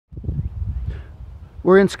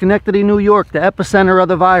We're in Schenectady, New York, the epicenter of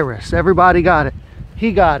the virus. Everybody got it.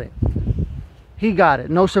 He got it. He got it.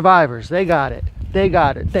 No survivors. They got it. They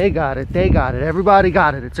got it. They got it. They got it. Everybody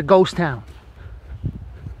got it. It's a ghost town.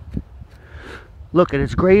 Look,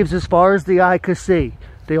 it's graves as far as the eye could see.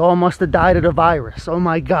 They all must have died of the virus. Oh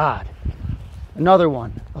my God. Another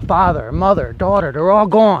one. A father, a mother, a daughter. They're all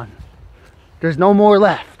gone. There's no more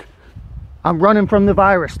left. I'm running from the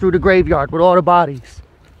virus through the graveyard with all the bodies.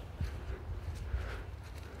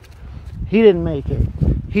 He didn't make it.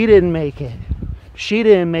 He didn't make it. She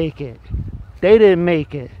didn't make it. They didn't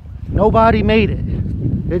make it. Nobody made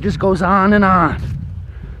it. It just goes on and on.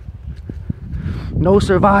 No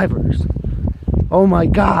survivors. Oh my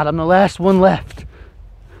God, I'm the last one left.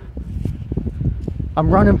 I'm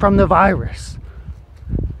running from the virus.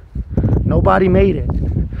 Nobody made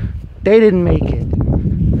it. They didn't make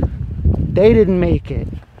it. They didn't make it.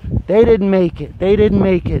 They didn't make it. They didn't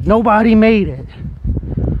make it. Nobody made it.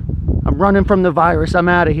 I'm running from the virus. I'm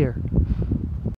out of here.